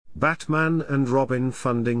Batman and Robin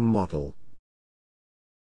funding model.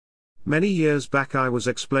 Many years back I was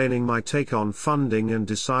explaining my take on funding and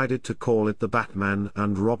decided to call it the Batman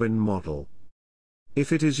and Robin model.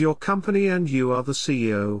 If it is your company and you are the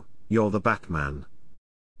CEO, you're the Batman.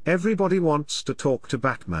 Everybody wants to talk to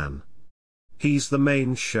Batman. He's the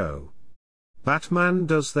main show. Batman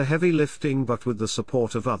does the heavy lifting but with the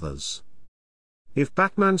support of others. If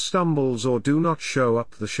Batman stumbles or do not show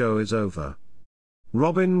up, the show is over.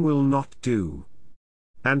 Robin will not do.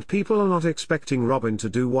 And people are not expecting Robin to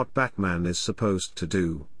do what Batman is supposed to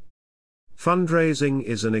do. Fundraising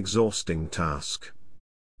is an exhausting task.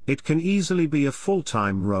 It can easily be a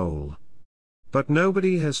full-time role. But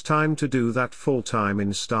nobody has time to do that full-time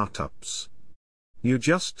in startups. You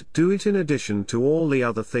just do it in addition to all the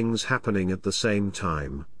other things happening at the same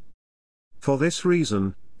time. For this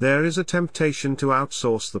reason, there is a temptation to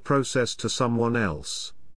outsource the process to someone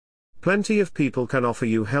else. Plenty of people can offer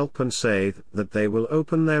you help and say that they will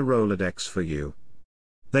open their Rolodex for you.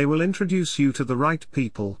 They will introduce you to the right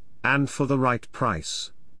people, and for the right price.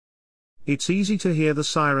 It's easy to hear the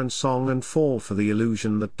siren song and fall for the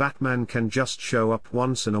illusion that Batman can just show up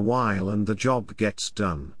once in a while and the job gets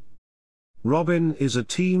done. Robin is a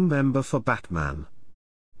team member for Batman.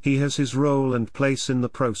 He has his role and place in the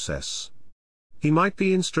process. He might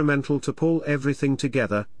be instrumental to pull everything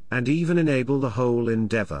together, and even enable the whole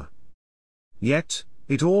endeavor. Yet,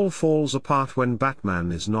 it all falls apart when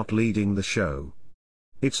Batman is not leading the show.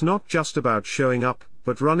 It's not just about showing up,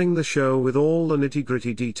 but running the show with all the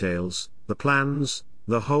nitty-gritty details, the plans,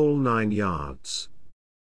 the whole 9 yards.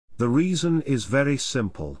 The reason is very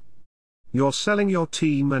simple. You're selling your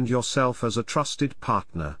team and yourself as a trusted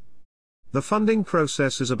partner. The funding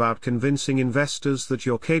process is about convincing investors that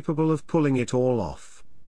you're capable of pulling it all off.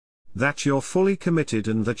 That you're fully committed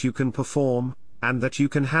and that you can perform, and that you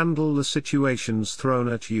can handle the situations thrown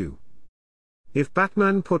at you. If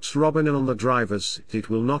Batman puts Robin on the drivers, it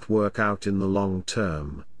will not work out in the long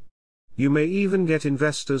term. You may even get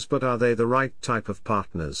investors, but are they the right type of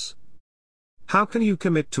partners? How can you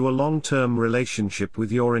commit to a long-term relationship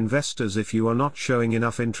with your investors if you are not showing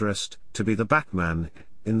enough interest to be the Batman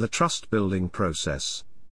in the trust-building process?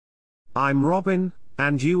 I'm Robin,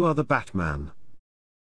 and you are the Batman.